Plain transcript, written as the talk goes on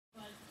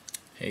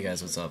Hey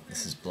guys, what's up?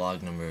 This is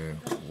blog number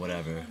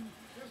whatever,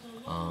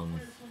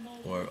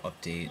 or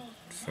update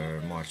for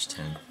March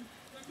 10th.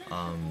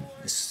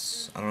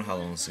 I don't know how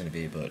long this is gonna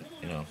be, but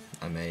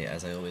I may,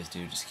 as I always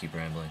do, just keep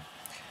rambling.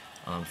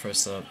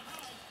 First up,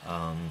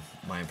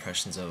 my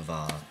impressions of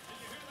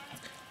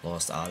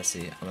Lost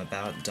Odyssey. I'm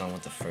about done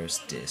with the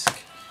first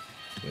disc,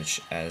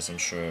 which, as I'm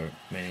sure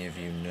many of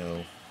you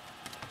know,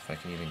 if I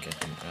can even get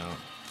them out,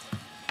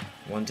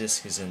 one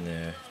disc is in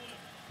there,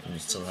 and we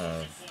still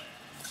have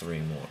three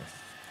more.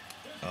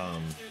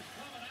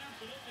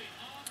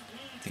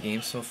 The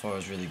game so far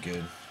is really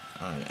good,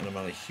 and I'm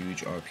not a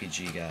huge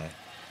RPG guy,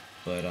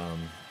 but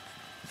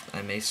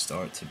I may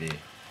start to be,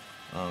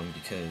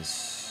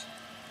 because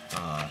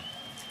I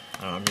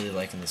don't know, I'm really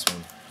liking this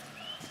one.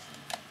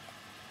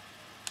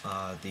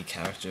 The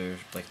character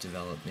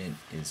development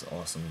is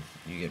awesome.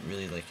 You get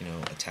really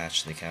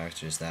attached to the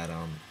characters that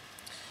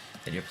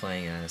you're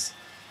playing as,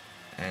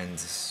 and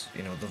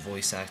the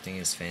voice acting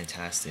is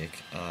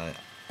fantastic.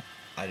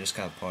 I just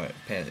got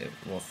past,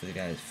 well, for you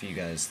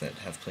guys that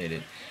have played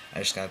it, I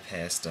just got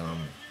past I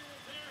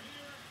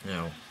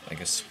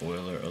guess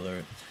spoiler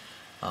alert,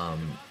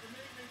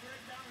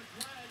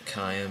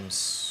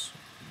 Kayam's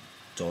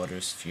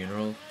daughter's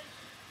funeral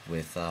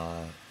with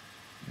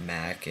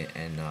Mac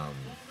and I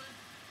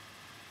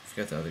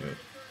forgot the other girl,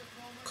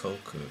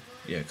 Coke,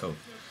 yeah, Coke.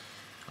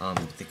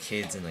 The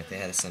kids, and they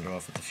had to send her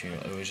off at the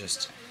funeral. It was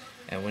just,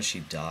 and when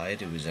she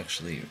died, it was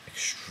actually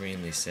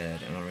extremely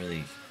sad. I don't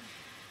really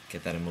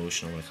get that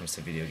emotional when it comes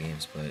to video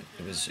games, but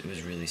it was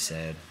really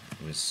sad.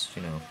 It was,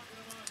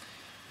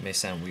 it may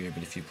sound weird,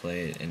 but if you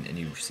play it and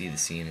you see the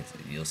scene,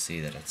 you'll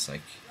see that it's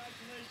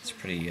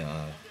pretty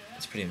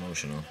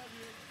emotional.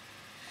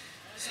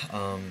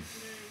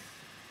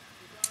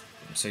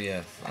 So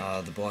yeah,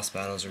 the boss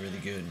battles are really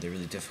good. They're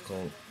really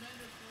difficult.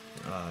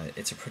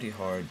 It's a pretty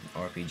hard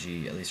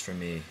RPG, at least for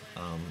me.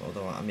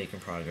 Although I'm making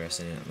progress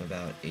in it. I'm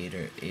about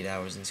 8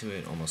 hours into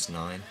it, almost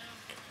 9.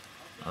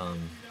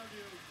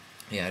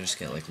 Yeah, I just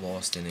get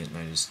lost in it, and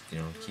I just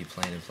keep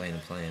playing and playing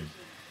and playing.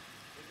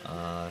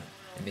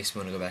 It makes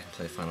me want to go back and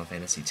play Final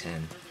Fantasy X,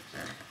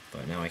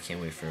 but now I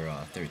can't wait for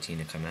 13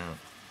 to come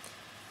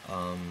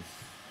out.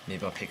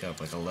 Maybe I'll pick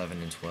up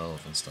 11 and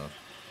 12 and stuff.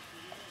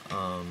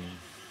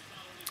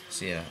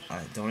 So yeah,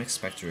 I don't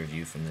expect a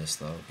review from this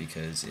though,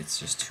 because it's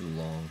just too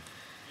long,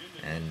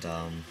 and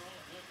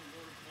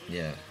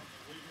yeah,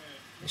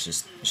 it's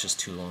just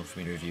too long for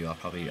me to review. I'll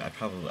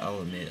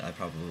admit I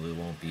probably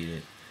won't beat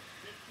it.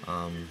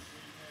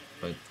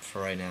 But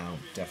for right now,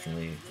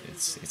 definitely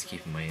it's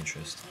keeping my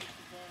interest.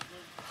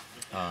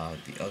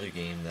 The other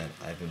game that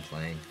I've been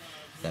playing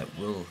that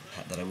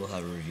I will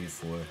have a review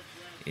for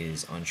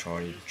is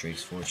Uncharted: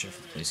 Drake's Fortune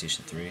for the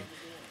PlayStation 3.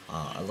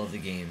 I love the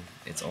game.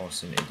 It's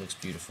awesome. It looks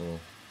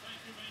beautiful.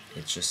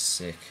 It's just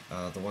sick.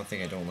 The one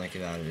thing I don't like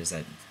about it is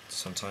that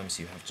sometimes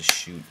you have to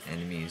shoot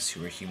enemies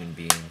who are human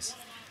beings.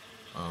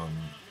 What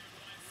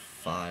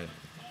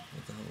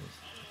the hell was?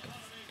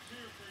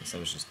 I guess that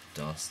was just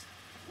dust.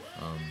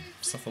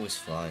 Stuff always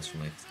flies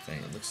from my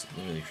thing. It looks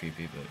really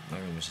creepy, but my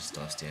room is just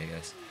dusty, I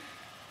guess.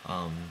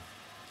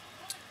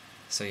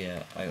 So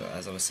yeah,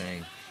 as I was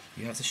saying,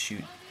 you have to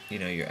shoot,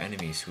 your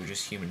enemies who are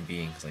just human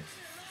beings,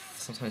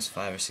 sometimes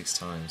 5 or 6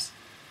 times.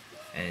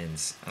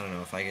 And I don't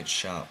know, if I get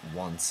shot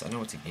once, I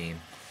know it's a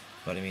game,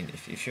 but I mean,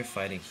 if you're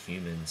fighting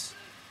humans,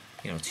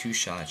 2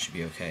 shots should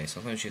be okay.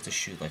 Sometimes you have to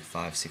shoot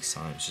 5, 6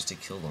 times just to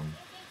kill them.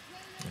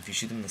 If you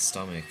shoot them in the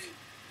stomach,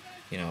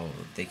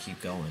 they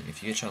keep going.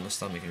 If you get shot in the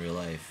stomach in real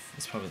life,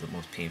 it's probably the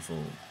most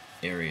painful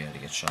area to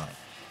get shot.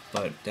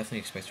 But definitely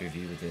expect a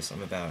review with this.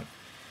 I'm about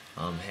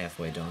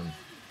halfway done,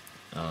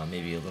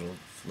 maybe a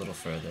little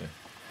further.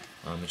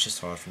 It's just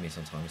hard for me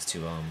sometimes to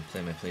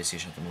play my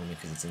PlayStation at the moment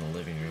because it's in the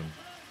living room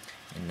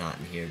and not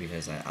in here,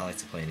 because I like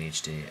to play in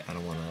HD.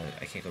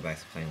 I can't go back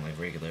to playing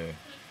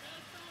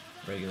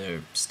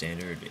regular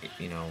standard,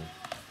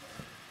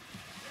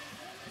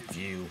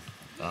 view.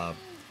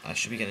 I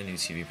should be getting a new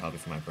TV probably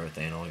for my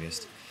birthday in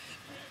August.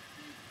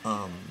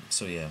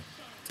 So yeah,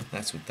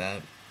 that's with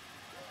that.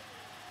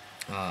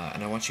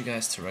 And I want you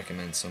guys to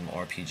recommend some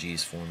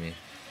RPGs for me,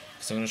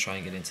 because I'm going to try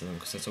and get into them,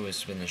 because that's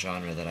always been the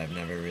genre that I've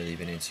never really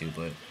been into,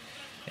 but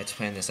after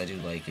playing this, I do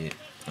like it.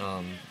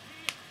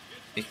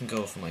 It can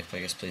go from I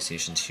guess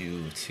PlayStation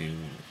 2 to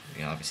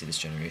obviously this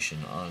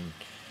generation on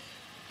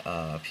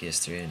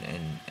PS3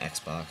 and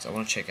Xbox. I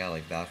want to check out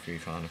Valkyrie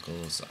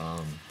Chronicles.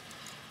 I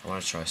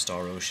want to try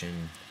Star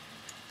Ocean.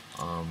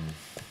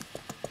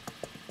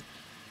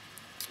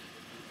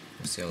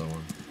 What's the other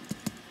one?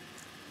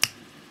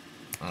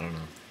 I don't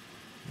know.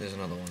 There's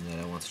another one that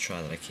I want to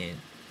try that I can't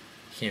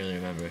really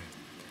remember.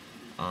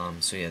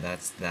 So yeah,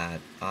 that's that.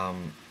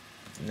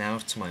 Now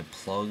to my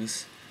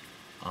plugs.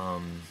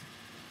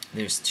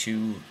 There's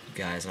 2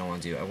 guys I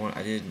want to do.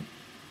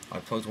 I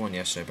plugged one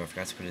yesterday, but I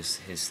forgot to put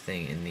his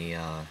thing in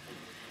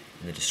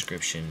the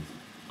description.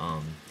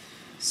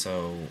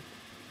 So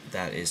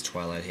that is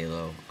Twilight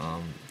Halo.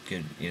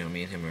 Good.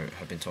 Me and him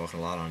have been talking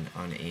a lot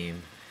on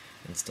AIM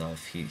and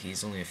stuff.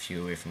 He's only a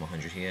few away from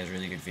 100. He has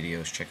really good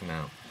videos. Check him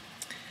out.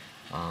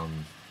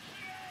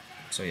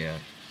 So yeah,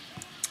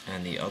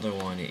 and the other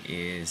one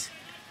is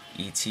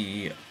ET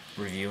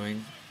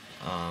reviewing,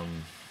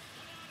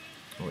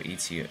 or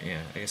ET,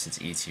 yeah, I guess it's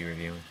ET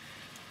reviewing.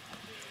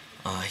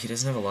 He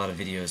doesn't have a lot of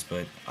videos,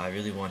 but I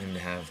really want him to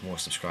have more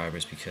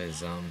subscribers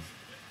because,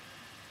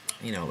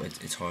 you know,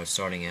 it's hard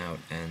starting out,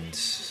 and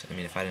I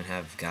mean, if I didn't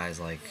have guys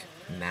like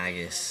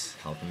Magus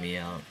helping me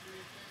out,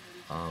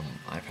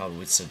 I probably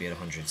would still be at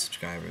 100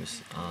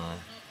 subscribers.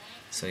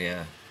 So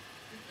yeah,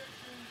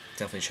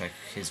 definitely check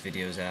his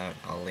videos out.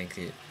 I'll link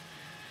it.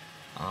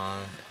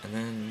 And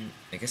then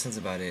I guess that's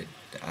about it.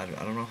 I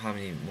don't know how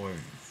many more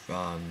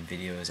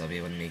videos I'll be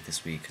able to make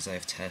this week because I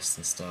have tests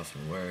and stuff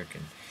and work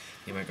and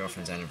my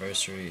girlfriend's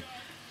anniversary.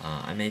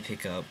 I may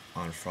pick up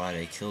on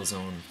Friday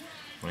Killzone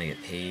when I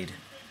get paid.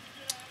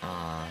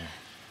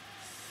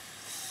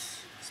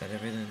 Is that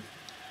everything?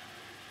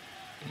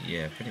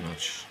 Yeah, pretty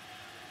much.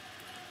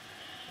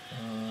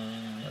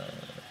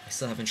 I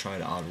still haven't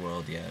tried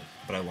Oddworld yet,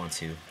 but I want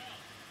to.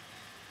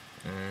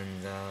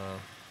 And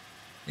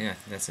yeah, I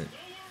think that's it.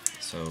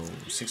 So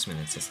 6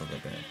 minutes, that's not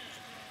that bad.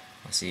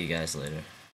 I'll see you guys later.